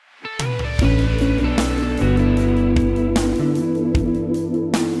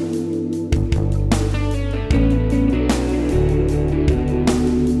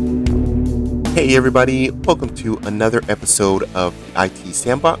Hey everybody, welcome to another episode of the IT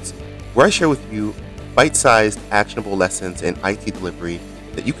Sandbox, where I share with you bite-sized, actionable lessons in IT delivery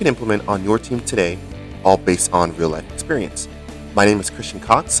that you can implement on your team today, all based on real-life experience. My name is Christian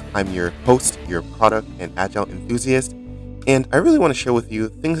Cox. I'm your host, your product and agile enthusiast, and I really want to share with you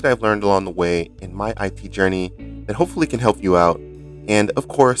things that I've learned along the way in my IT journey that hopefully can help you out. And of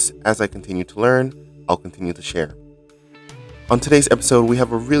course, as I continue to learn, I'll continue to share. On today's episode, we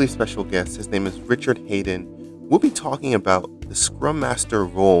have a really special guest. His name is Richard Haydon. We'll be talking about the Scrum Master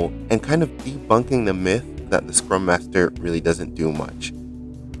role and kind of debunking the myth that the Scrum Master really doesn't do much.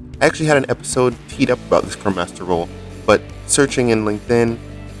 I actually had an episode teed up about the Scrum Master role, but searching in LinkedIn,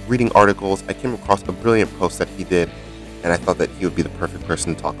 reading articles, I came across a brilliant post that he did, and I thought that he would be the perfect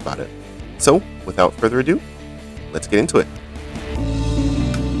person to talk about it. So, without further ado, let's get into it.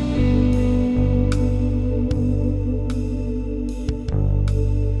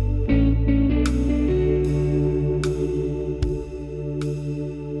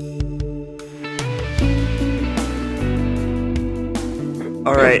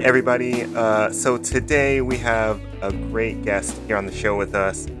 All right, everybody. So today we have a great guest here on the show with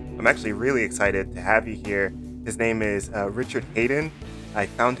us. I'm actually really excited to have you here. His name is Richard Haydon. I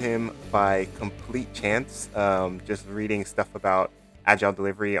found him by complete chance, just reading stuff about agile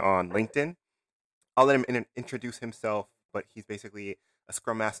delivery on LinkedIn. I'll let him introduce himself, but he's basically a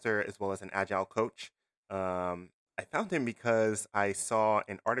Scrum Master as well as an agile coach. I found him because I saw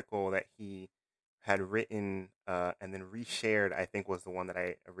an article that he had written and then reshared. I think was the one that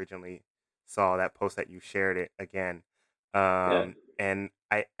I originally saw, that post that you shared it again. And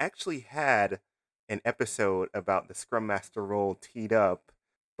I actually had an episode about the Scrum Master role teed up,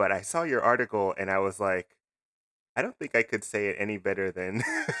 but I saw your article and I was like, I don't think I could say it any better than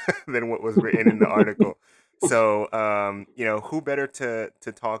than what was written in the article. So, who better to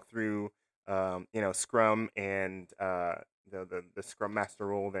talk through, Scrum and the Scrum Master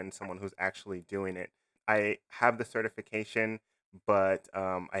role than someone who's actually doing it. I have the certification, but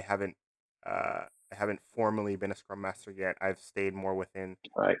I haven't formally been a Scrum Master yet. I've stayed more within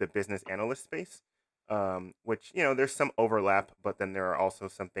Right. the business analyst space, which there's some overlap, but then there are also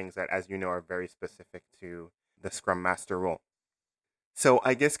some things that, as you know, are very specific to the Scrum Master role. So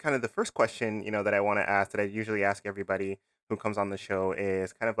I guess kind of the first question, that I want to ask, that I usually ask everybody who comes on the show,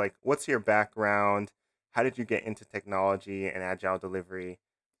 is kind of like, what's your background? How did you get into technology and agile delivery?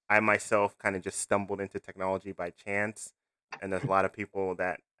 I myself kind of just stumbled into technology by chance, and there's a lot of people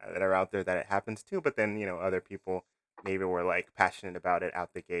that are out there that it happens to, but then other people maybe were like passionate about it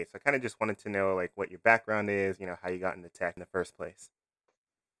out the gate. So I kind of just wanted to know like what your background is, how you got into tech in the first place.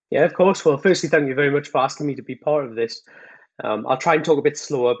 Yeah, of course. Well, firstly, thank you very much for asking me to be part of this. I'll try and talk a bit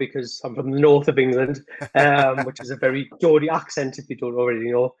slower because I'm from the north of England, which is a very Geordie accent, if you don't already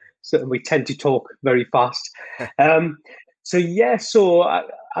know. So we tend to talk very fast. Um,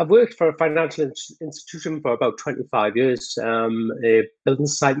 I've worked for a financial institution for about 25 years, a building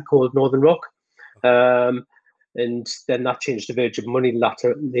society called Northern Rock. Okay. And then that changed to Virgin Money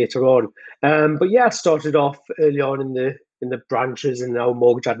later on. But yeah, I started off early on in the branches and now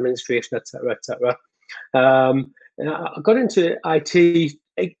mortgage administration, etc., etc. And I got into IT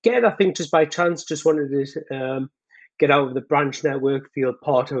again. I think just by chance, just wanted to get out of the branch network, feel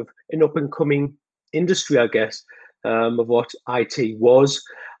part of an up and coming industry, I guess, of what IT was.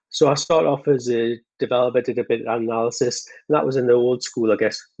 So I started off as a developer, did a bit of analysis, and that was in the old school, I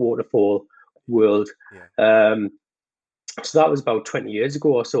guess, waterfall world. Yeah. Um, so that was about 20 years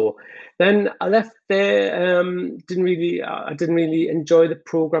ago or so. Then I left there. I didn't really enjoy the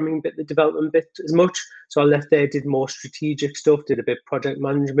programming bit, the development bit as much. So I left there, did more strategic stuff, did a bit of project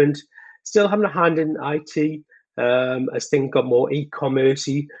management. Still having a hand in IT as things got more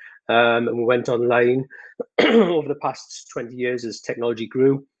e-commercey, and we went online over the past 20 years as technology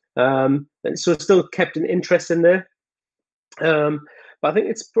grew. And so still kept an interest in there. But I think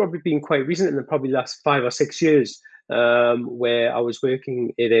it's probably been quite recent in the probably last 5 or 6 years where I was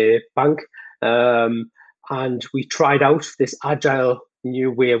working in a bank and we tried out this agile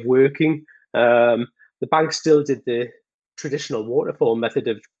new way of working. The bank still did the traditional waterfall method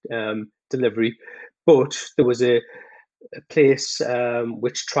of delivery, but there was a place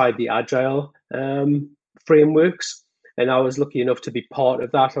which tried the agile frameworks. And I was lucky enough to be part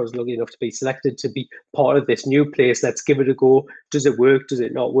of that. I was lucky enough to be selected to be part of this new place. Let's give it a go. Does it work? Does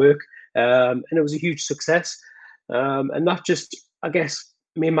it not work? And it was a huge success. And that just, I guess,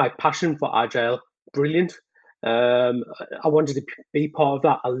 made my passion for agile brilliant. I wanted to be part of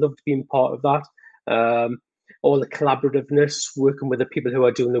that. I loved being part of that. All the collaborativeness, working with the people who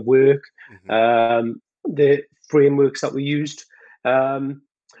are doing the work, Mm-hmm. the frameworks that we used.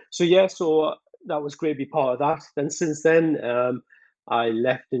 So that was great to be part of that. Then since then, I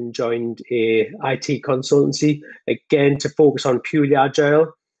left and joined a IT consultancy again to focus on purely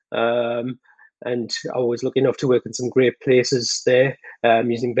agile. And I was lucky enough to work in some great places there,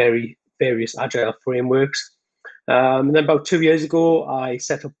 using various agile frameworks. And then about 2 years ago, I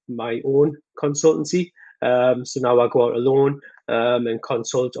set up my own consultancy. So now I go out alone and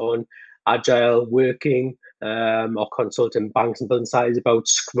consult on agile working, or consult in banks and building sites about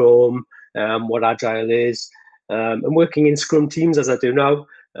Scrum, what agile is, and working in Scrum teams as I do now.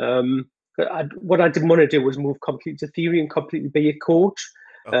 What I didn't want to do was move completely to theory and completely be a coach,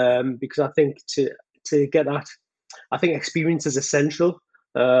 Okay. because I think to get that, I think experience is essential.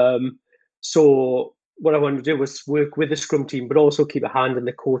 So what I wanted to do was work with the Scrum team, but also keep a hand in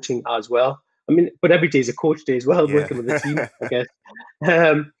the coaching as well. I mean, but every day is a coach day as well, Yeah. working with the team, I guess.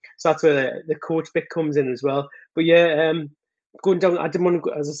 So that's where the coach bit comes in as well. But yeah, going down, I didn't want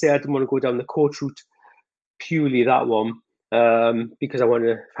to, as I say, I didn't want to go down the coach route purely that one, because I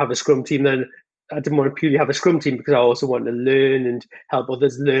wanted to have a Scrum team. Then I didn't want to purely have a Scrum team because I also want to learn and help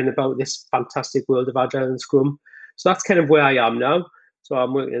others learn about this fantastic world of Agile and Scrum. So that's kind of where I am now. So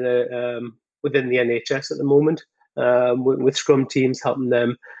I'm working within the NHS at the moment, working with Scrum teams, helping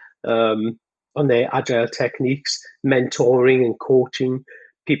them on their Agile techniques, mentoring and coaching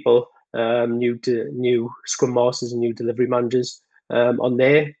people, new Scrum Masters and new delivery managers, on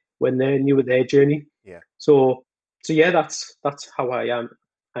when they're new at their journey. Yeah. So yeah, that's how I am.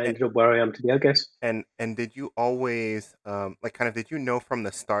 I And ended up where I am today, I guess. and did you always like kind of did you know from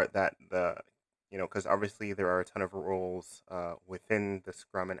the start that because obviously there are a ton of roles within the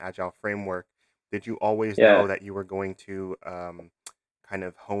Scrum and Agile framework. Did you always Yeah. know that you were going to kind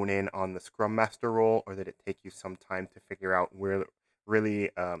of hone in on the Scrum Master role, or did it take you some time to figure out where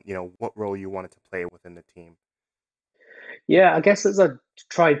really what role you wanted to play within the team? Yeah, I guess as I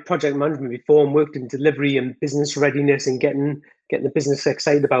tried project management before and worked in delivery and business readiness and getting the business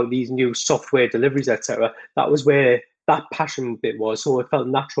excited about these new software deliveries, etc. That was where that passion bit was. So it felt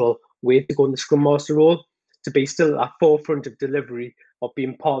natural way to go in the Scrum Master role, to be still at forefront of delivery, or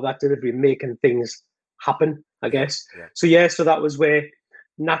being part of that delivery and making things happen, I Yeah, guess. yeah. So yeah, so that was where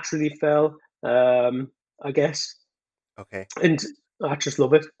naturally fell, I guess. Okay. And I just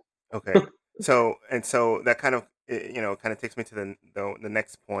love it. Okay. So that kind of kind of takes me to the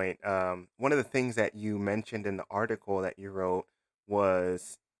next point. One of the things that you mentioned in the article that you wrote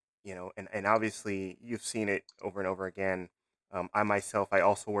was, and obviously you've seen it over and over again. I myself, I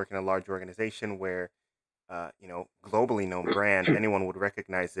also work in a large organization where, globally known brand, anyone would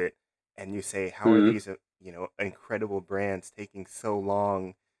recognize it, and you say, how are Mm, these, incredible brands taking so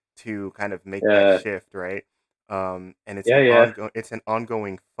long to kind of make that yeah, shift, right? And yeah, yeah, it's an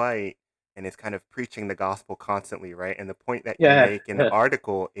ongoing fight, and it's kind of preaching the gospel constantly, right? And the point that you yeah, make in the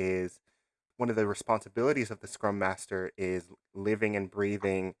article is one of the responsibilities of the Scrum Master is living and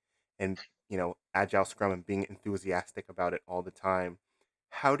breathing and, agile Scrum and being enthusiastic about it all the time.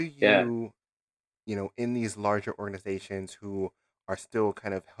 How do yeah, you, in these larger organizations who are still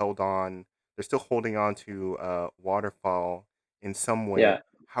kind of they're still holding on to waterfall in some way. yeah.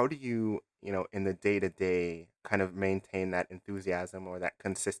 How do you, in the day to day, kind of maintain that enthusiasm or that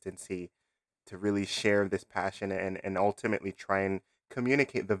consistency to really share this passion and ultimately try and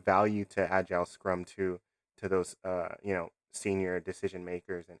communicate the value to Agile Scrum to those, senior decision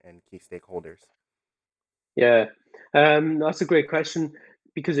makers and key stakeholders? Yeah, that's a great question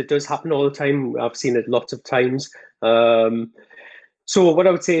because it does happen all the time. I've seen it lots of times. Um, so what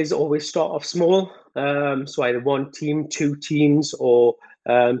I would say is always start off small. So either one team, two teams, or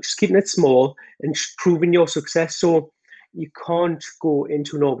just keeping it small and just proving your success. So you can't go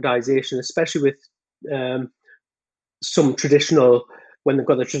into an organization, especially with um, some traditional, when they've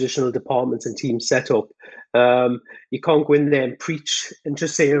got the traditional departments and teams set up. You can't go in there and preach and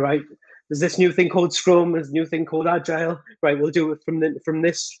just say, right, there's this new thing called Scrum, there's a new thing called Agile. Right, we'll do it from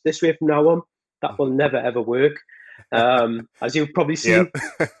this way from now on. That will Mhm. never ever work, as you've probably Yep. seen.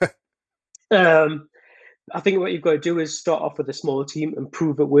 Um, I think what you've got to do is start off with a small team and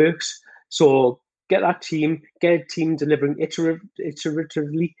prove it works. So get get a team delivering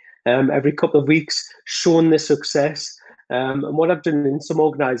iteratively, every couple of weeks, showing the success. And what I've done in some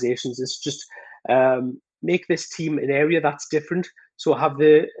organizations is just make this team an area that's different. So have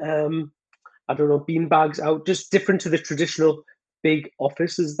I don't know, bean bags out, just different to the traditional big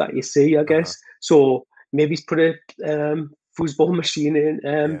offices that you see, I Uh-huh. guess. So maybe put a foosball machine in,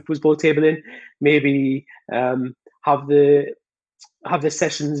 Yeah. foosball table in, maybe have the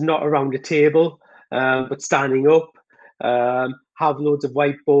sessions not around a table, but standing up. Have loads of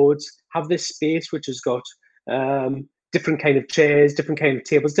whiteboards. Have this space which has got different kind of chairs, different kind of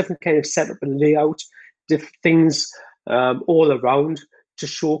tables, different kind of setup and layout, things all around to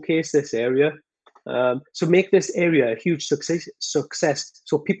showcase this area. So make this area a huge success,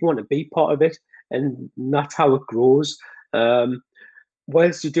 so people want to be part of it, and that's how it grows.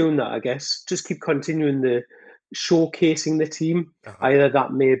 Whilst you're doing that, I guess, just keep continuing the showcasing the team. Either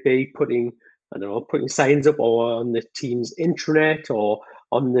that may be putting signs up or on the team's intranet or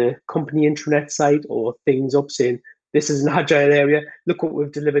on the company intranet site, or things up saying, this is an agile area. Look what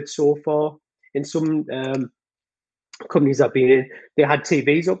we've delivered so far. In some companies I've been in, they had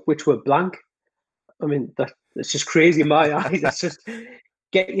TVs up which were blank. I mean, that's just crazy in my eyes. It's just,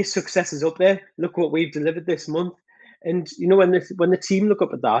 get your successes up there. Look what we've delivered this month. And when the team look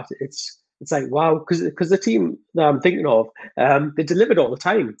up at that, it's like, wow, because the team that I'm thinking of, they delivered all the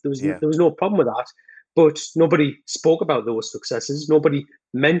time. There was no problem with that, but nobody spoke about those successes. Nobody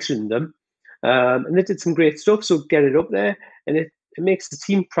mentioned them, and they did some great stuff. So get it up there, and it makes the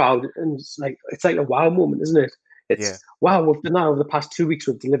team proud, and it's like a wow moment, isn't it? It's wow, we've done that over the past 2 weeks.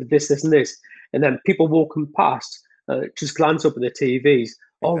 We've delivered this, this, and this, and then people walking past just glance up at the TVs.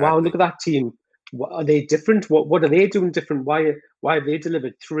 Oh wow, look at that team. What are they different? What are they doing different? Why have they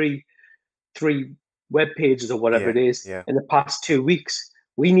delivered three web pages or whatever it is in the past 2 weeks?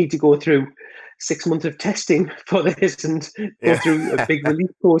 We need to go through 6 months of testing for this and go through a big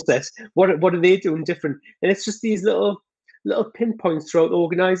release process. What are they doing different? And it's just these little pinpoints throughout the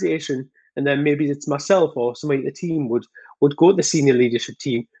organization. And then maybe it's myself or somebody in the team would go to the senior leadership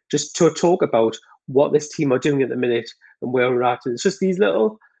team just to talk about what this team are doing at the minute and where we're at. And it's just these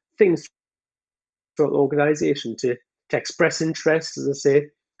little things throughout the organization to express interest, as I say.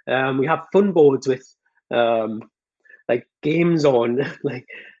 We have fun boards with like games on,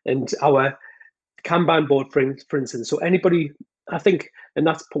 and our Kanban board, for instance. So anybody, I think, and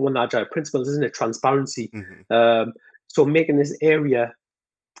that's one of the agile principles, isn't it? Transparency. So making this area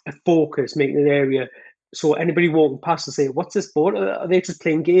a focus, making an area so anybody walking past will say, "What's this board? Are they just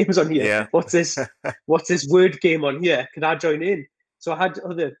playing games on here? What's this word game on here? Can I join in?" So I had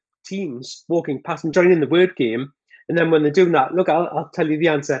other teams walking past and joining the word game, and then when they're doing that, look, I'll tell you the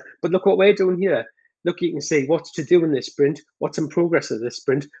answer. But look what we're doing here. Look, you can see what's to do in this sprint, what's in progress of this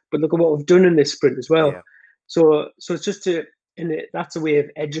sprint. But look at what we've done in this sprint as well. So it's just that's a way of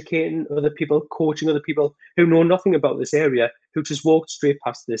educating other people, coaching other people who know nothing about this area, who just walked straight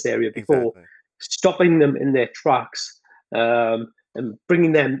past this area before, stopping them in their tracks, and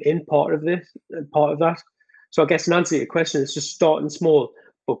bringing them in part of that. So I guess in answer to your question, it's just starting small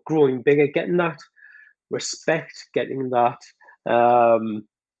but growing bigger, getting that respect, getting that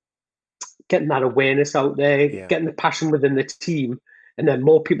awareness out there, getting the passion within the team, and then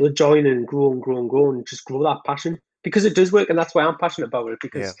more people are joining and grow and just grow that passion, because it does work. And that's why I'm passionate about it,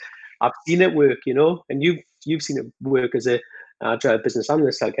 because I've seen it work, and you've seen it work as a agile business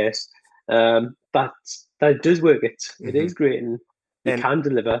analyst, I guess. That does work. It is great, and you can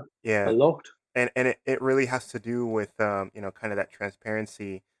deliver a lot. And it really has to do with kind of that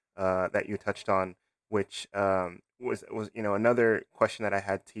transparency that you touched on, which was another question that I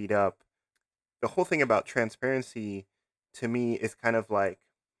had teed up. The whole thing about transparency to me is kind of like,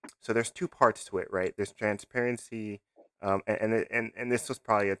 so there's two parts to it, right? There's transparency, and this was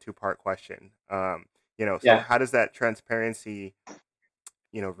probably a two-part question. So how does that transparency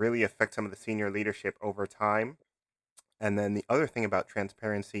really affect some of the senior leadership over time? And then the other thing about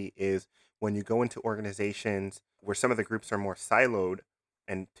transparency is when you go into organizations where some of the groups are more siloed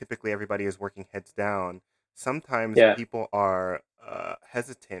and typically everybody is working heads down, sometimes people are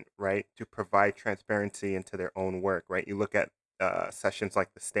hesitant, right, to provide transparency into their own work, right? You look at sessions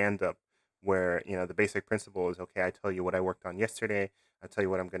like the stand-up where, the basic principle is, okay, I tell you what I worked on yesterday, I tell you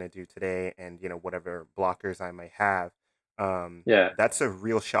what I'm going to do today, and, whatever blockers I might have. That's a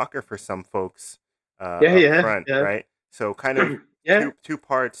real shocker for some folks up front, right? So kind of two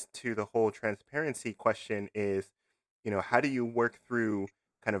parts to the whole transparency question is, how do you work through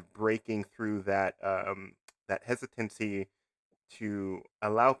kind of breaking through that that hesitancy to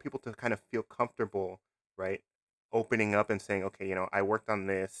allow people to kind of feel comfortable, right? Opening up and saying, okay, I worked on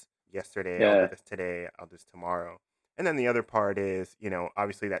this yesterday, I'll do this today, I'll do this tomorrow. And then the other part is,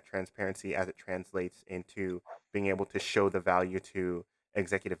 obviously that transparency as it translates into being able to show the value to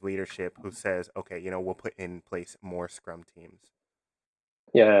executive leadership who says, okay, we'll put in place more Scrum teams.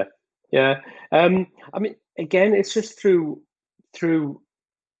 Yeah. I mean, again, it's just through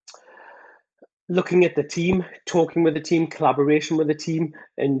looking at the team, talking with the team, collaboration with the team,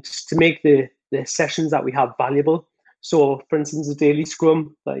 and to make the sessions that we have valuable. So, for instance, the daily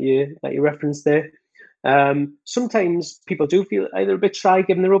Scrum that you referenced there. Sometimes people do feel either a bit shy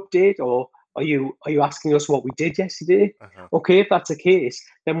giving their update, or are you asking us what we did yesterday? Uh-huh. Okay, if that's the case,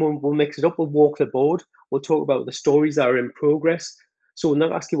 then we'll mix it up. We'll walk the board. We'll talk about the stories that are in progress. So we'll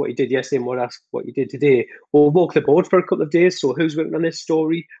not ask you what you did yesterday and we'll ask what you did today. We'll walk the board for a couple of days. So who's working on this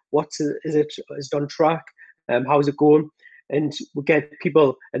story? Is it on track? How's it going? And we'll get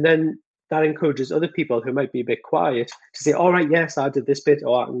people, and then that encourages other people who might be a bit quiet to say, all right, yes, I did this bit,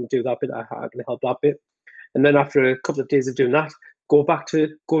 or I can do that bit, I can help that bit. And then after a couple of days of doing that, go back to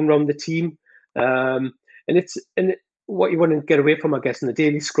going around the team. And what you want to get away from, I guess, in the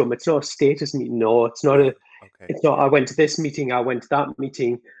daily scrum, it's not a status meeting, no, it's not Yeah. a, Okay. it's not, Yeah. I went to this meeting, I went to that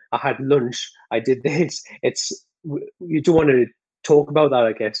meeting, I had lunch, I did this. You don't want to talk about that,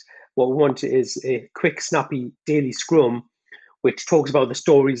 I guess. What we want is a quick, snappy daily scrum, which talks about the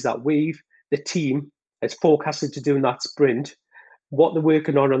stories that the team, has forecasted to do in that sprint, what they're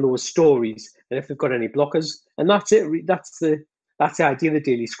working on those stories, and if they've got any blockers. And that's it. That's the idea of the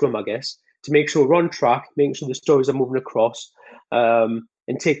daily scrum, I guess, to make sure we're on track, making sure the stories are moving across,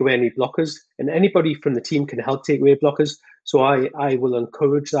 and take away any blockers. And anybody from the team can help take away blockers. So I will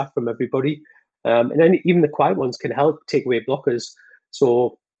encourage that from everybody. And then even the quiet ones can help take away blockers.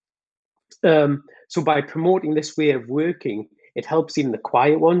 So so by promoting this way of working, it helps even the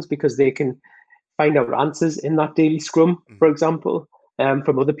quiet ones because they can find out answers in that daily scrum, for Mm-hmm. example,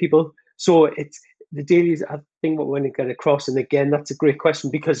 from other people. So it's the dailies, I think, what we want to get across. And again, that's a great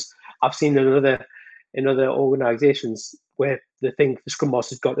question because I've seen in other organizations where they think the scrum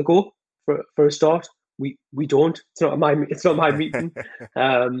master's got to go for a start. We don't. It's not my meeting.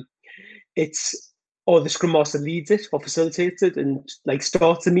 Um, it's or the scrum master leads it or facilitates it and like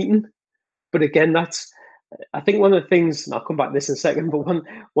starts the meeting. But again, I think one of the things, and I'll come back to this in a second, but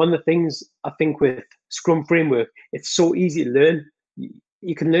one of the things I think with Scrum framework, it's so easy to learn.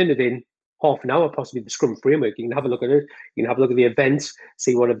 You can learn it in half an hour, possibly the Scrum framework. You can have a look at it. You can have a look at the events,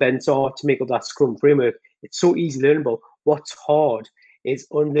 see what events are to make up that Scrum framework. It's so easy learnable. What's hard is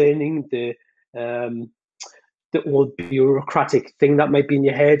unlearning the old bureaucratic thing that might be in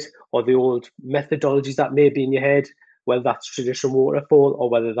your head or the old methodologies that may be in your head, whether that's traditional waterfall or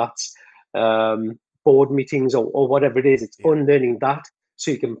whether that's board meetings or whatever it is. It's Yeah. unlearning that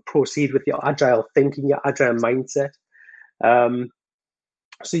so you can proceed with your agile thinking, your agile mindset.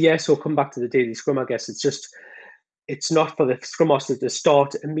 So come back to the daily scrum. I guess it's not for the scrum master to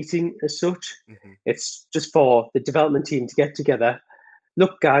start a meeting as such. Mm-hmm. It's just for the development team to get together.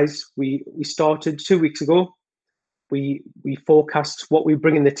 Look, guys, we started 2 weeks ago. We forecast what we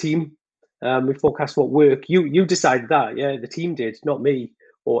bring in the team. We forecast what work. You decided that, yeah, the team did, not me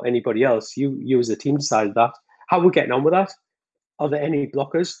or anybody else. You as a team decided that. How are we getting on with that? Are there any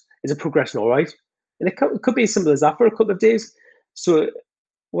blockers? Is it progression all right? And it could be as simple as that for a couple of days. So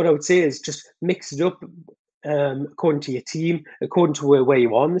what I would say is just mix it up according to your team, according to where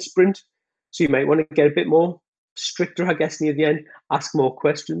you are in the sprint. So you might want to get a bit more stricter, I guess, near the end, ask more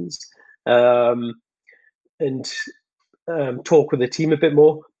questions, and talk with the team a bit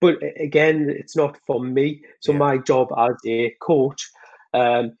more. But again, it's not for me. So my job as a coach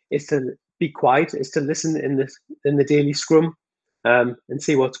is to be quiet, is to listen in the daily scrum, and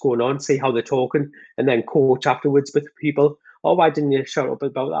see what's going on, see how they're talking, and then coach afterwards with people. Oh, why didn't you shout up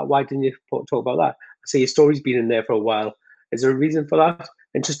about that? Why didn't you talk about that? I say your story's been in there for a while. Is there a reason for that?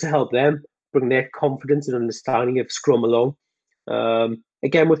 And just to help them bring their confidence and understanding of Scrum along.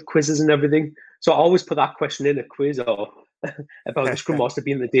 Again, with quizzes and everything. So I always put that question in a quiz or about the Scrum Master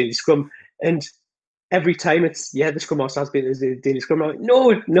being the daily Scrum. And every time it's, the Scrum Master has been the daily Scrum. I'm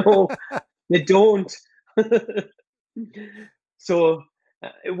like, no, they don't. So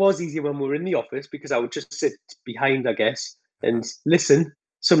it was easier when we were in the office because I would just sit behind, I guess, and listen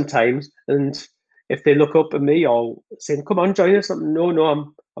sometimes. And if they look up at me or saying, "Come on, join us," no,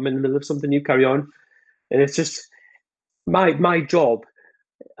 I'm in the middle of something. You carry on, and it's just my job,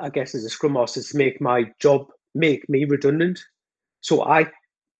 I guess, as a Scrum Master, is to make me redundant, so I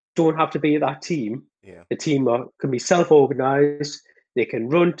don't have to be that team. Yeah. The team can be self-organized. They can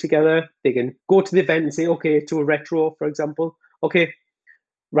run together. They can go to the event and say, okay, to a retro, for example. Okay,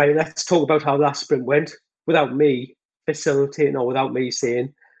 right, let's talk about how that sprint went without me facilitating or without me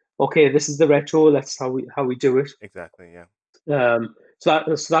saying, okay, this is the retro. That's how we do it. Exactly. Yeah. So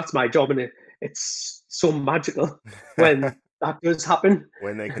that's my job, and it's so magical when that does happen.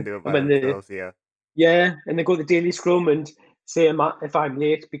 When they can do it And by when themselves. Yeah. and they go to the daily scrum and say if I'm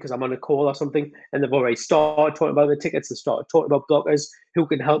late because I'm on a call or something, and they've already started talking about the tickets, they started talking about blockers, who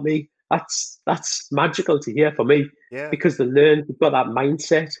can help me. That's magical to hear for me Yeah. because they've got that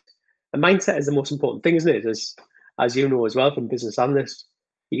mindset. And mindset is the most important thing, isn't it? As you know as well from business analysts,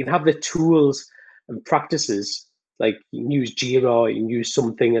 you can have the tools and practices like you can use Jira, you can use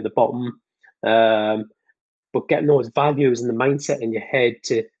something at the bottom, But getting those values and the mindset in your head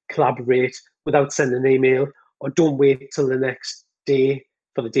to collaborate without sending an email, or don't wait till the next day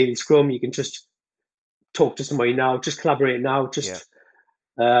for the daily scrum. You can just talk to somebody now, just collaborate now.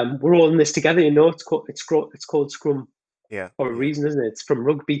 We're all in this together. It's called Scrum for a reason, isn't it? It's from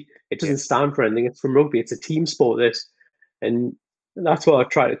rugby. It doesn't stand for anything. It's from rugby. It's a team sport. And that's what I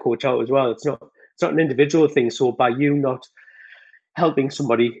try to coach out as well. It's not an individual thing. So by you not helping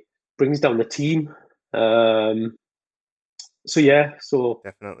somebody brings down the team. So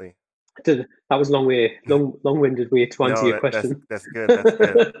definitely. That was long-winded way to answer your question. That's good.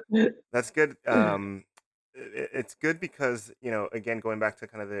 That's good. It's good because, again, going back to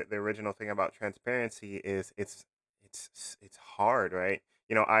kind of the original thing about transparency is it's hard, right?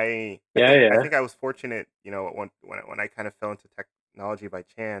 I think I was fortunate, when I kind of fell into technology by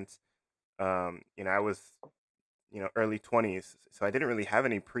chance. I was, early 20s, so I didn't really have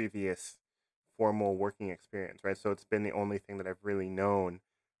any previous formal working experience, right? So it's been the only thing that I've really known.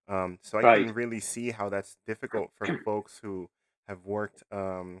 So I can really see how that's difficult for folks who have worked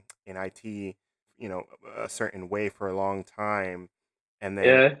in IT, a certain way for a long time, and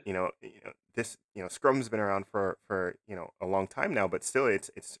then this, Scrum's been around for a long time now, but still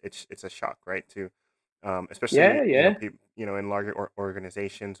it's a shock, right? To especially people, in larger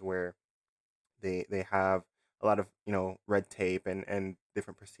organizations where they have a lot of red tape and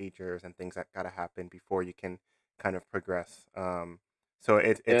different procedures and things that got to happen before you can kind of progress. So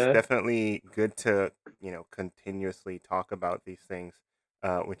it's definitely good to continuously talk about these things,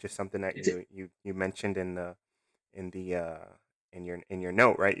 which is something that you mentioned in your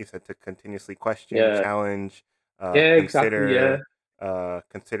note, right? You said to continuously question, challenge, consider,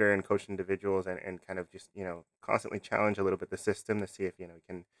 consider and coach individuals, and kind of just constantly challenge a little bit the system to see if you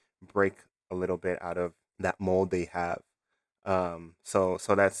can break a little bit out of that mold they have. So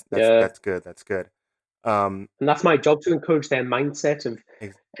that's good. That's good. And that's my job, to encourage their mindset of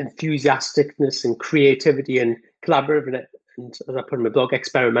enthusiasticness and creativity and collaborative, and as I put in my blog,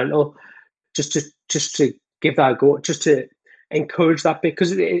 experimental. Just to give that a go, just to encourage that bit,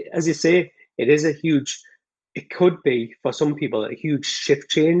 because as you say, it could be for some people a huge shift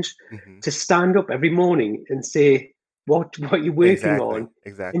change to stand up every morning and say what you're working on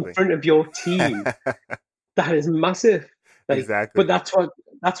in front of your team. That is massive. But that's what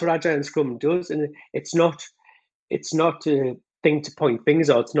Agile and Scrum does, and it's not a thing to point fingers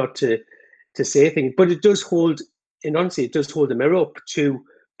out. It's not to say things, but it does hold. And honestly, it does hold a mirror up to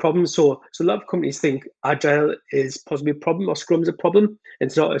problems. So a lot of companies think Agile is possibly a problem or Scrum's a problem. And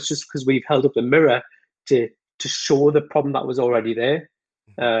it's not. It's just because we've held up a mirror to show the problem that was already there.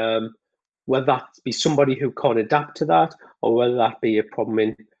 Whether that be somebody who can't adapt to that, or whether that be a problem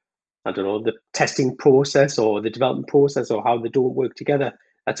in, I don't know, the testing process or the development process, or how they don't work together.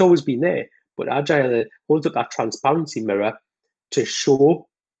 That's always been there. But Agile holds up that transparency mirror to show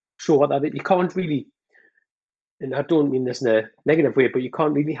that you can't really, and I don't mean this in a negative way, but you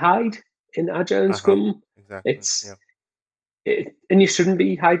can't really hide in Agile and Scrum. And you shouldn't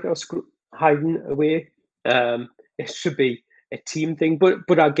be hiding away. It should be a team thing,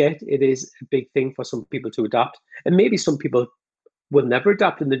 but I get it is a big thing for some people to adapt, and maybe some people will never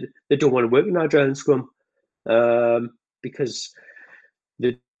adapt, and they don't want to work in Agile and Scrum because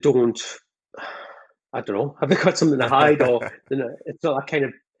they don't. I don't know. Have they got something to hide, or it's not that kind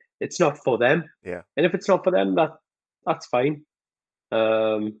of? It's not for them. Yeah. And if it's not for them, that's fine.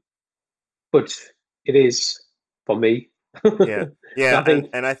 But it is for me. Yeah.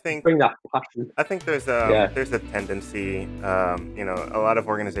 I think bring that passion. I think there's a tendency. A lot of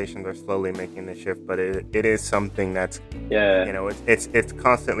organizations are slowly making the shift, but it is something that's it's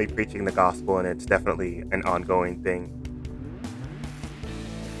constantly preaching the gospel, and it's definitely an ongoing thing.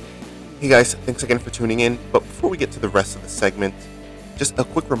 Hey guys, thanks again for tuning in. But before we get to the rest of the segment, just a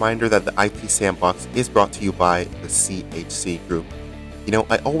quick reminder that the IT Sandbox is brought to you by the CHC Group.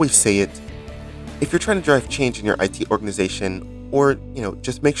 I always say it. If you're trying to drive change in your IT organization, or,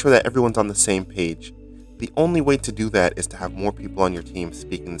 just make sure that everyone's on the same page, the only way to do that is to have more people on your team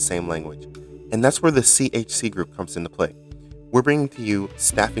speaking the same language. And that's where the CHC Group comes into play. We're bringing to you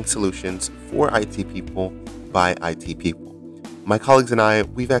staffing solutions for IT people by IT people. My colleagues and I,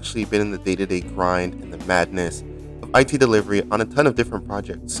 we've actually been in the day-to-day grind and the madness of IT delivery on a ton of different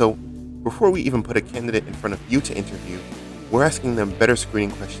projects. So before we even put a candidate in front of you to interview, we're asking them better screening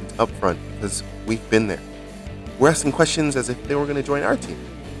questions up front because we've been there. We're asking questions as if they were going to join our team.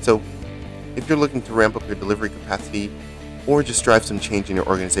 So if you're looking to ramp up your delivery capacity or just drive some change in your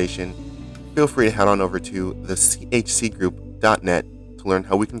organization, feel free to head on over to thechcgroup.net to learn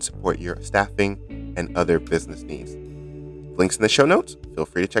how we can support your staffing and other business needs. Links in the show notes. Feel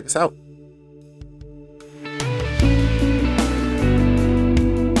free to check us out.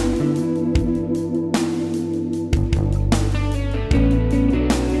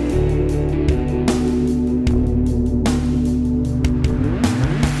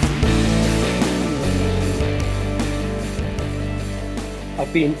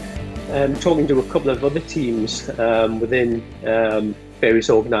 I've been talking to a couple of other teams within various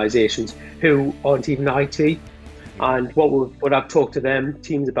organisations who aren't even IT, and what I've talked to them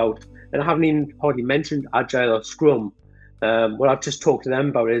teams about, and I haven't even hardly mentioned Agile or Scrum. What I've just talked to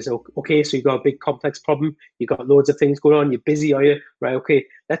them about is, okay, so you've got a big complex problem, you've got loads of things going on, you're busy, are you? Right, okay,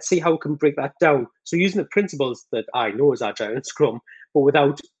 let's see how we can break that down. So using the principles that I know as Agile and Scrum, but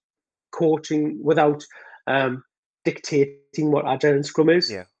without coaching, without dictating what Agile and Scrum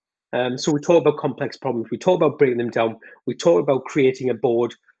is. Yeah. So we talk about complex problems, we talk about breaking them down, we talk about creating a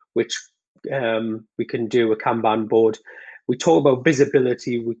board, which we can do a Kanban board. We talk about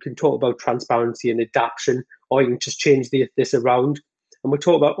visibility, we can talk about transparency and adaptation, or you can just change this around. And we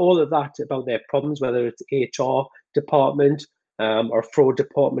talk about all of that, about their problems, whether it's HR department or fraud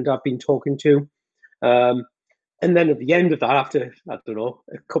department I've been talking to. And then at the end of that, after, I don't know,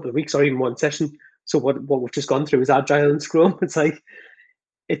 a couple of weeks or even one session, so what we've just gone through is Agile and Scrum. It's like,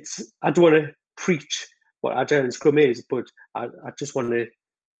 I don't want to preach what Agile and Scrum is, but I just want to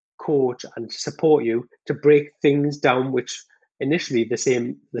coach and support you to break things down, which initially they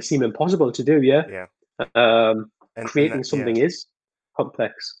seem impossible to do. Yeah. Yeah. And Creating something is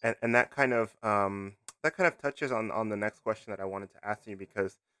complex. And that kind of touches on the next question that I wanted to ask you,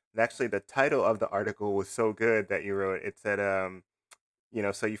 because actually the title of the article was so good that you wrote. It said,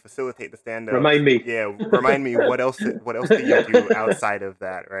 so you facilitate the stand-up. Remind me. Yeah, remind me what else do you do outside of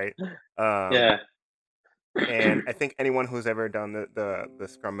that, right? Yeah. And I think anyone who's ever done the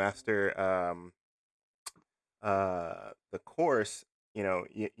Scrum Master the course, you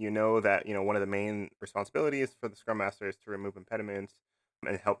know that one of the main responsibilities for the Scrum Master is to remove impediments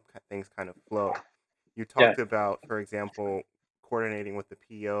and help things kind of flow. You talked about, for example, coordinating with the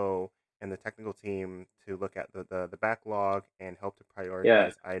PO and the technical team to look at the backlog and help to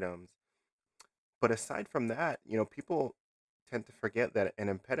prioritize items. But aside from that, people tend to forget that an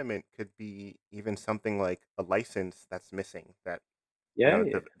impediment could be even something like a license that's missing that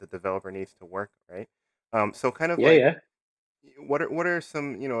the developer needs to work, right? So kind of what are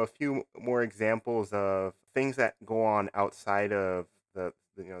some, a few more examples of things that go on outside of the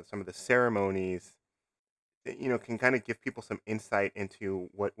some of the ceremonies that, can kind of give people some insight into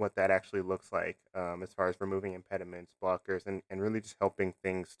what that actually looks like, as far as removing impediments, blockers, and really just helping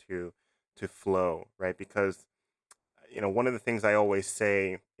things to flow, right? Because, one of the things I always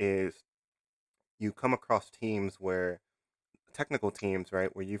say is you come across teams technical teams,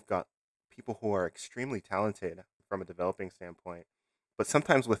 right, where you've got people who are extremely talented from a developing standpoint, but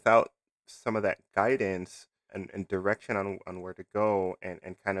sometimes without some of that guidance and direction on where to go, and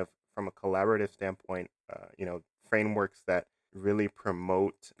kind of from a collaborative standpoint, frameworks that really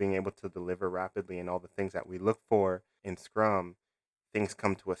promote being able to deliver rapidly and all the things that we look for in Scrum, things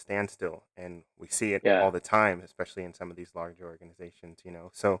come to a standstill, and we see it all the time, especially in some of these larger organizations.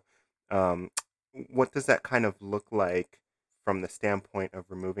 So what does that kind of look like from the standpoint of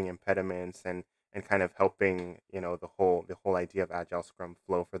removing impediments and kind of helping the whole idea of Agile Scrum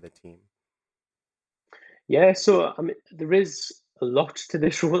flow for the team? Yeah, so I mean, there is a lot to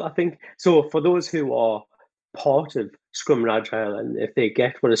this role, I think. So for those who are part of Scrum and Agile, and if they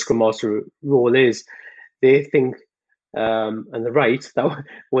get what a Scrum Master role is, they think, and they're right, that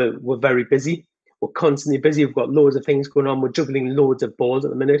we're very busy. We're constantly busy. We've got loads of things going on. We're juggling loads of balls at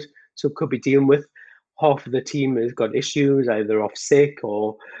the minute. So could be dealing with half of the team has got issues, either off sick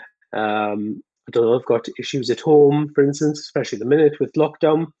or I don't know, I've got issues at home, for instance, especially at the minute with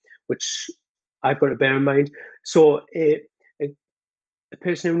lockdown, which I've got to bear in mind. So a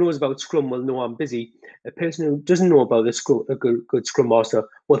person who knows about Scrum will know I'm busy. A person who doesn't know about a good Scrum Master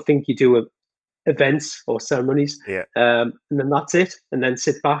will think you do events or ceremonies, and then that's it, and then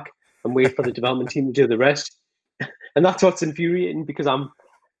sit back and wait for the development team to do the rest. And that's what's infuriating, because I'm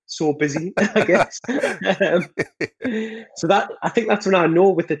so busy, I guess. So that, I think that's when I know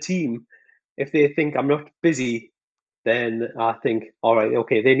with the team, if they think I'm not busy, then I think, all right,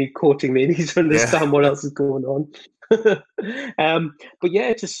 okay, they need coaching, they need to understand what else is going on. But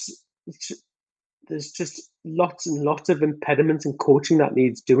yeah, there's just lots and lots of impediments and coaching that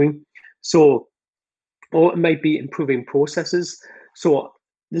needs doing. So, or it might be improving processes. So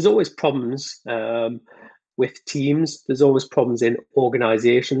there's always problems with teams. There's always problems in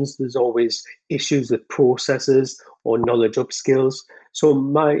organizations. There's always issues with processes or knowledge upskills. So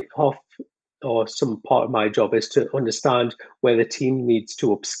my half or some part of my job is to understand where the team needs to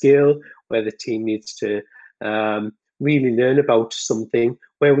upskill, where the team needs to really learn about something,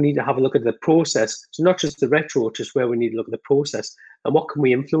 where we need to have a look at the process. So not just the retro, just where we need to look at the process and what can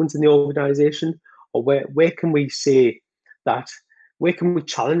we influence in the organization, or where can we say that, where can we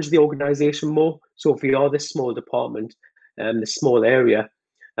challenge the organization more? So if we are this small department, this small area,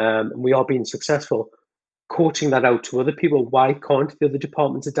 and we are being successful, coaching that out to other people. Why can't the other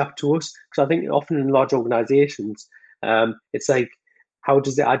departments adapt to us? Because I think often in large organizations, it's like, how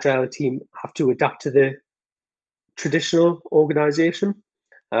does the agile team have to adapt to the traditional organization?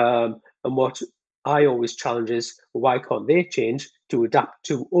 And what I always challenge is, why can't they change to adapt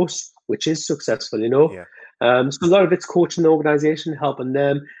to us, which is successful, you know? Yeah. So a lot of it's coaching the organization, helping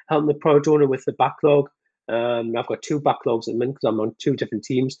them, helping the product owner with the backlog. I've got 2 backlogs at the minute because I'm on 2 different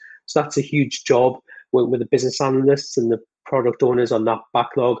teams. So that's a huge job, working with the business analysts and the product owners on that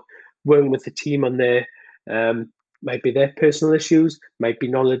backlog, working with the team on their, might be their personal issues, might be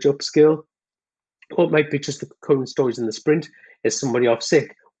knowledge upskill, or it might be just the current stories in the sprint. Is somebody off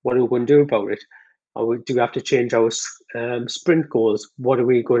sick? What are we going to do about it? Or do we have to change our sprint goals? What are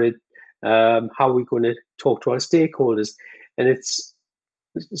we going to, how are we going to talk to our stakeholders? And it's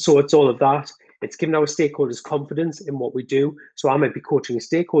all of that. It's giving our stakeholders confidence in what we do. So I might be coaching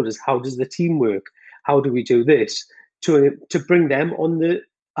stakeholders. How does the team work? How do we do this? To bring them on the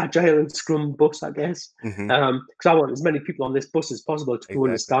agile and scrum bus, I guess. Mm-hmm. Because I want as many people on this bus as possible to Exactly.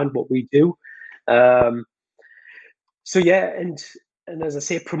 understand what we do. So yeah, and as I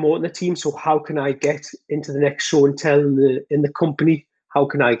say, promoting the team. So how can I get into the next show and tell in the company? How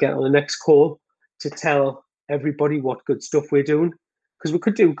can I get on the next call to tell everybody what good stuff we're doing? Because we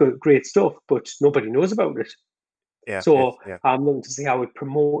could do great stuff, but nobody knows about it. Yeah. So Yeah. I'm looking to see how we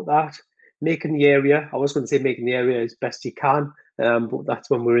promote that, making the area. I was going to say making the area as best you can, but that's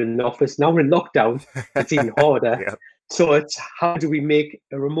when we're in the office. Now we're in lockdown. It's even harder. Yeah. So it's, how do we make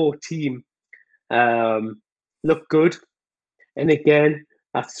a remote team look good? And again,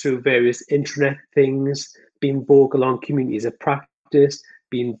 that's through various intranet things, being vocal on communities of practice,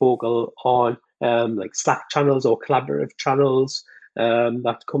 being vocal on like Slack channels or collaborative channels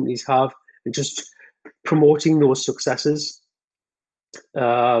that companies have, and just promoting those successes.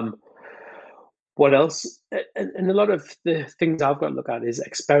 What else? And a lot of the things I've got to look at is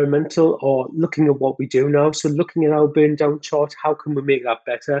experimental, or looking at what we do now. So looking at our burn down chart, how can we make that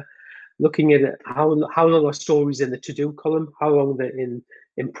better? Looking at how long are stories in the to-do column, how long they're in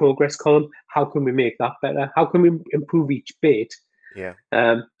progress column, how can we make that better? How can we improve each bit Yeah.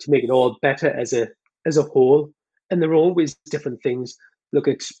 to make it all better as a whole? And there are always different things. Look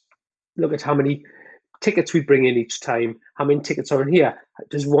at how many tickets we bring in each time, how many tickets are in here.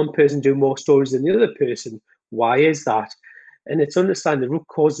 Does one person do more stories than the other person? Why is that? And it's understanding the root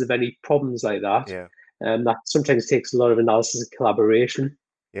causes of any problems like that. Yeah. That sometimes takes a lot of analysis and collaboration.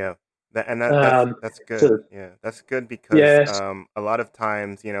 Yeah. That's good. So Yeah. That's good because yes, a lot of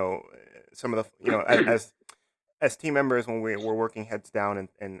times, some of the, as team members, when we're working heads down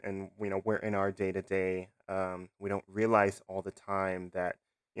and we're in our day to day, we don't realize all the time that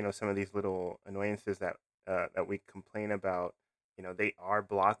some of these little annoyances that we complain about, they are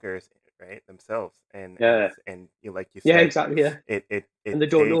blockers, right, themselves, and like you yeah, said, exactly, yeah, it and they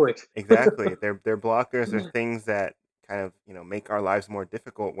don't know takes, it. exactly, they're blockers. They're things that kind of make our lives more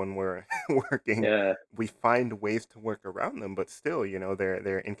difficult when we're working. Yeah, We find ways to work around them, but still,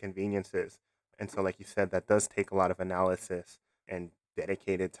 they're inconveniences. And so, like you said, that does take a lot of analysis and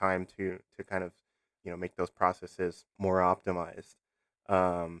dedicated time to kind of make those processes more optimized.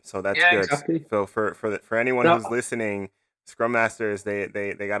 So that's yeah, good. exactly. So for anyone No. who's listening, Scrum Masters,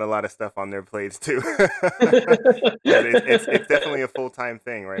 they got a lot of stuff on their plates too, because it's definitely a full-time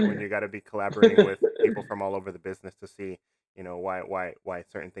thing, right? When you got to be collaborating with people from all over the business to see why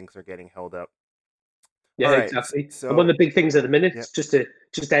certain things are getting held up. All Yeah, right, exactly. And one so of the big things at the minute, yeah. just to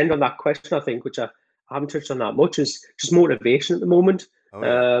end on that question, I think, which I haven't touched on that much, is just motivation at the moment. Oh yeah.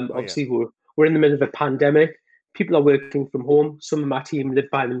 Oh yeah. Obviously, we're in the middle of a pandemic. People are working from home. Some of my team live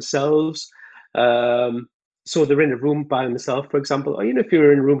by themselves. Um, so they're in a room by themselves, for example. Or, if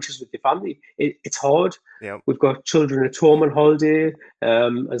you're in a room just with your family, it's hard. Yep. We've got children at home on holiday.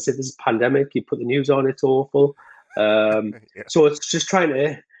 As if this is a pandemic, you put the news on, it's awful. Yeah. So it's just trying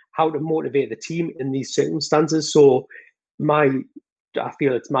to how to motivate the team in these circumstances. So I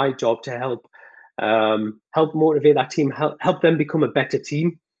feel it's my job to help motivate that team, help them become a better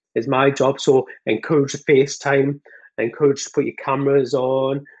team is my job. So encourage the FaceTime, encourage to put your cameras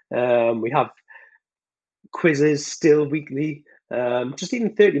on. We have quizzes still weekly, just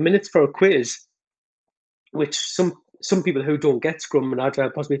even 30 minutes for a quiz, which some people who don't get Scrum and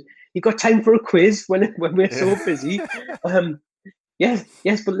Agile possibly, you got time for a quiz when we're so busy. Um, yes,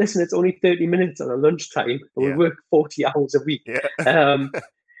 but listen, it's only 30 minutes on a lunchtime, and we Yeah. work 40 hours a week. Yeah.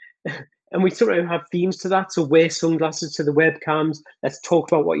 And we sort of have themes to that. So wear sunglasses to the webcams. Let's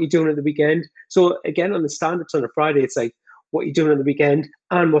talk about what you're doing at the weekend. So again, on the stand-ups on a Friday, it's like, what you're doing on the weekend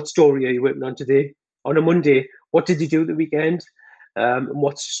and what story are you working on today? On a Monday, what did you do at the weekend? And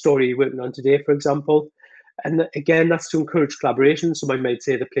what story are you working on today, for example? And again, that's to encourage collaboration. Someone might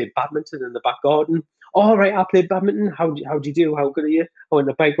say they played badminton in the back garden. All right, I played badminton. How do you do? How good are you? Oh, on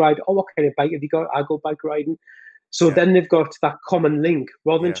a bike ride. Oh, what kind of bike have you got? I go bike riding. So Yeah. then they've got that common link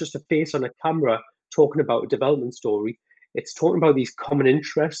rather than Yeah. just a face on a camera talking about a development story. It's talking about these common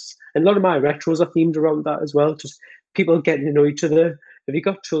interests. And a lot of my retros are themed around that as well. Just people getting to know each other. Have you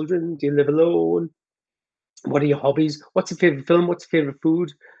got children? Do you live alone? What are your hobbies? What's your favorite film? What's your favorite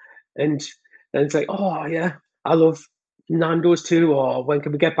food? And and it's like, oh yeah, I love Nando's too, or when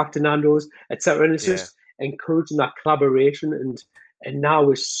can we get back to Nando's, etc. And it's Yeah. just encouraging that collaboration, and now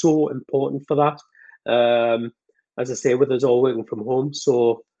is so important for that. Um, as I say, with us all working from home,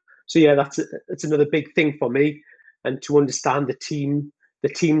 so yeah, it's another big thing for me, and to understand the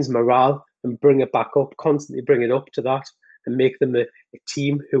team's morale, and bring it back up, constantly bring it up to that, and make them a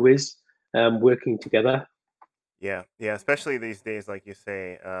team who is working together. Yeah, yeah, especially these days, like you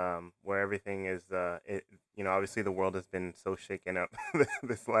say, where everything is, obviously the world has been so shaken up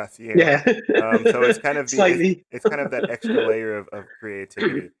this last year. Yeah, So it's kind of slightly. it's kind of that extra layer of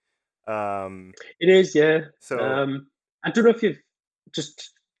creativity. Um, It is, yeah. so Um, I don't know if you've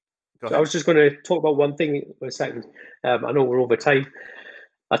just. go I ahead. was just going to talk about one thing for a second. I know we're over time.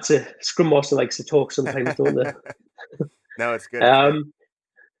 That's a Scrum Master likes to talk sometimes, don't they? No, it's good. It's good. Um,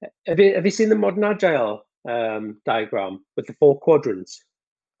 have you seen the modern agile diagram with the four quadrants?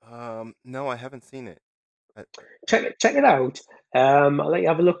 No, I haven't seen it. Check it out. I'll let you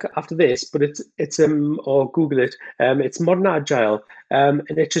have a look after this, but it's or Google it. It's modern agile, and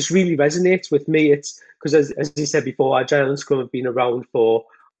it just really resonates with me. It's because as you said before, agile and Scrum have been around for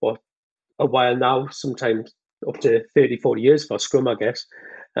what a while now, sometimes up to 30, 40 years for Scrum, I guess.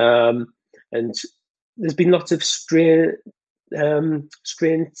 Um, and there's been lots of strains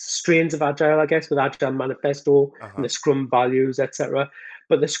of Agile, I guess, with Agile Manifesto Uh and huh. the Scrum values, etc.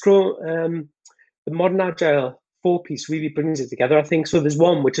 But the modern Agile four piece really brings it together, I think. So there's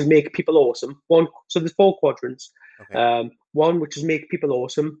one which is make people awesome. So there's four quadrants. Okay. One which is make people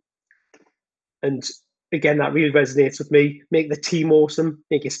awesome, and again, that really resonates with me. Make the team awesome,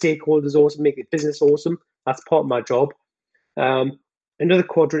 make your stakeholders awesome, make your business awesome. That's part of my job. Um, Another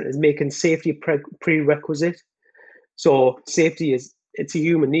quadrant is making safety prerequisite. So safety it's a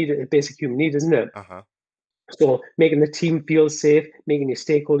human need, a basic human need, isn't it? Uh huh. So making the team feel safe, making your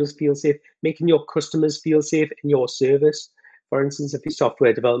stakeholders feel safe, making your customers feel safe in your service. For instance, if you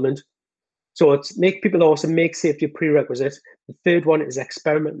software development. So it's make people awesome, make safety a prerequisite. The third one is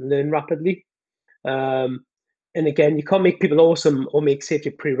experiment and learn rapidly. Um, and again, you can't make people awesome or make safety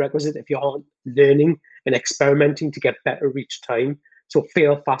a prerequisite if you aren't learning and experimenting to get better each time. So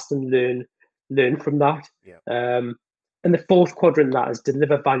fail fast and learn from that. Yeah. Um, and the fourth quadrant that is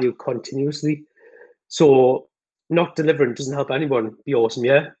deliver value continuously. So not delivering doesn't help anyone be awesome,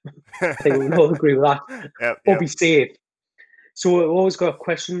 yeah? I think we can all agree with that. Yep. Or Yep. be safe. So we've always got a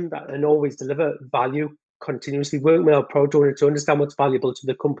question that and always deliver value continuously. Work with our product owner to understand what's valuable to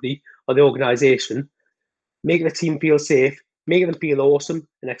the company or the organization, make the team feel safe, make them feel awesome,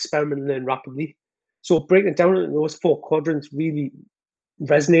 and experiment and learn rapidly. So breaking it down into those four quadrants really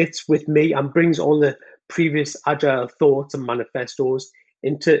resonates with me and brings all the previous agile thoughts and manifestos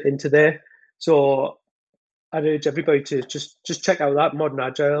into there. So I'd urge everybody to just check out that modern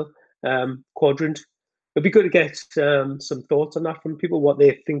agile quadrant. It'd be good to get some thoughts on that from people, what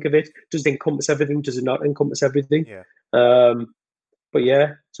they think of it. Does it encompass everything? Does it not encompass everything? Yeah. Um, but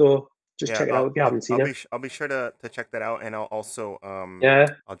yeah, so just Yeah, check it out if you haven't seen it. I'll be sure to check that out, and I'll also Yeah,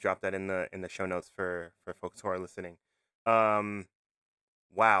 I'll drop that in the show notes for folks who are listening. Um,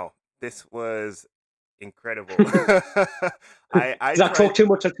 wow, this was incredible. I does that tried. talk too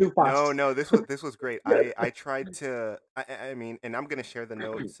much or too No, fast? no, this was great. I tried to. I mean, and I'm gonna share the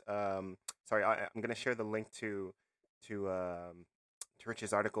notes. Sorry, I'm gonna share the link to um to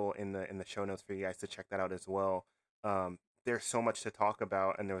Rich's article in the show notes for you guys to check that out as well. There's so much to talk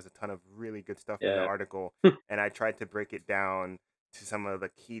about, and there was a ton of really good stuff in the Yeah, article, and I tried to break it down to some of the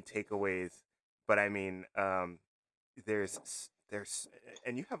key takeaways. But I mean, there's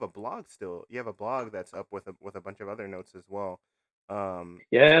and you have a blog still. You have a blog that's up with a bunch of other notes as well. Um,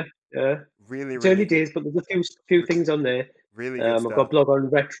 yeah, yeah. really, It's early really, days, but there's a few re- things on there. really good I've got a stuff. blog on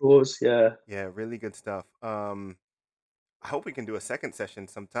retros. Yeah, Yeah, really good stuff. I hope we can do a second session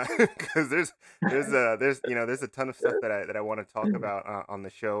sometime because there's a ton of stuff that I want to talk about on the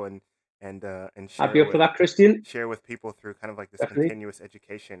show and I'd be up for that, Christian. share with people through kind of like this Definitely. continuous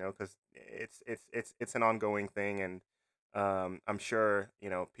education, because it's an ongoing thing, I'm sure,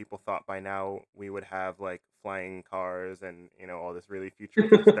 people thought by now we would have like flying cars and, all this really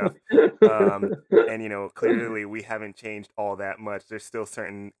futuristic stuff. Um, and, clearly we haven't changed all that much. There's still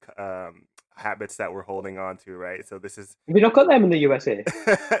certain habits that we're holding on to, right? So this is Have you not got them in the USA?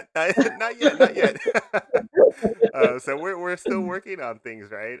 not yet, not yet. So we're still working on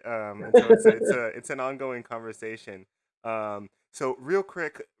things, right? And so it's an ongoing conversation. So real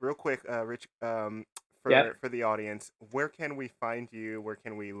quick, Rich, Yeah. for the audience, where can we find you? Where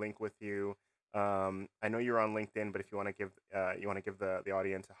can we link with you? I know you're on LinkedIn, but if you want to give the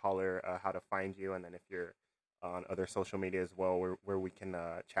audience a holler, how to find you, and then if you're on other social media as well, where we can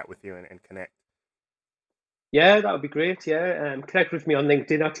chat with you and connect. Yeah, that would be great. Yeah, connect with me on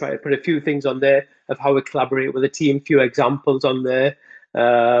LinkedIn. I try to put a few things on there of how we collaborate with a team, few examples on there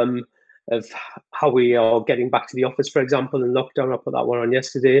um, of how we are getting back to the office, for example, in lockdown. I put that one on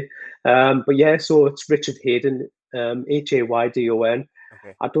yesterday. But yeah, so it's Richard Haydon, Haydon.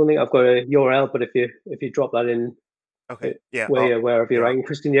 Okay. I don't think I've got a URL, but if you drop that in Okay. Yeah. wherever you're Yeah. writing,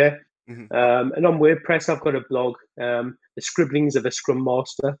 Christian, yeah. Mhm. And on WordPress, I've got a blog, The Scribblings of a Scrum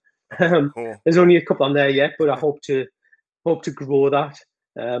Master. Okay. Cool. There's Cool. only a couple on there yet, but I hope to grow that.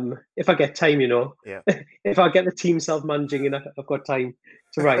 If I get time, Yeah. if I get the team self-managing and I've got time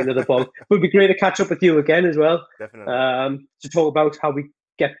to write another blog, it would be great to catch up with you again as well. Definitely. To talk about how we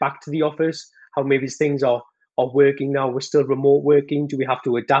get back to the office, how maybe things are working now. We're still remote working. Do we have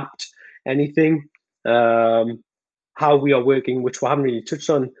to adapt anything? How we are working, which we haven't really touched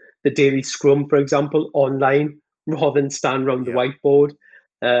on, the daily scrum, for example, online rather than stand around the Yeah. whiteboard.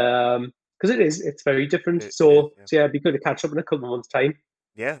 Because it's very different. It is. So yeah, it'd be good to catch up in a couple of months' time.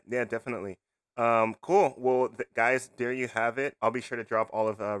 Yeah, yeah, definitely. Cool. Well, guys, there you have it. I'll be sure to drop all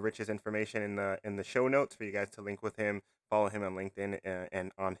of Rich's information in the show notes for you guys to link with him, follow him on LinkedIn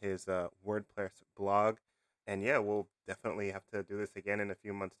and on his WordPress blog. And yeah, we'll definitely have to do this again in a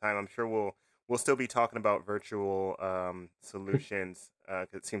few months' time. I'm sure we'll still be talking about virtual solutions 'cause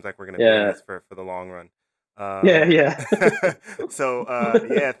it seems like we're going to be in Yeah, this for the long run. yeah, yeah. So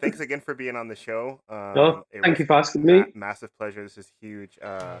yeah, thanks again for being on the show. No, It thank was you for asking me. massive pleasure. This is huge,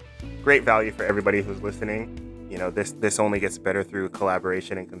 great value for everybody who's listening. This only gets better through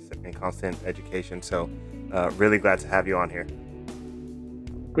collaboration and constant education. So really glad to have you on here.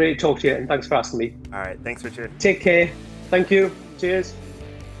 Great to talk to you, and thanks for asking me. All right, thanks, Richard. Take care. Thank you. Cheers.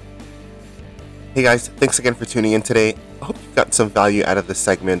 Hey guys, thanks again for tuning in today. I hope you got some value out of this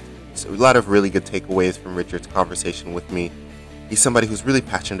segment. So a lot of really good takeaways from Richard's conversation with me. He's somebody who's really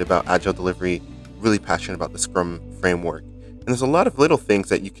passionate about agile delivery, really passionate about the Scrum framework. And there's a lot of little things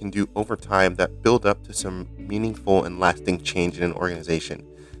that you can do over time that build up to some meaningful and lasting change in an organization.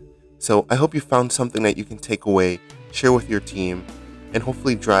 So I hope you found something that you can take away, share with your team, and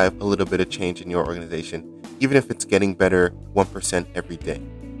hopefully drive a little bit of change in your organization, even if it's getting better 1% every day.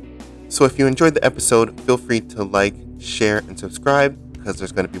 So if you enjoyed the episode, feel free to like, share, and subscribe because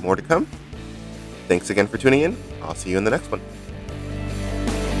there's going to be more to come. Thanks again for tuning in. I'll see you in the next one.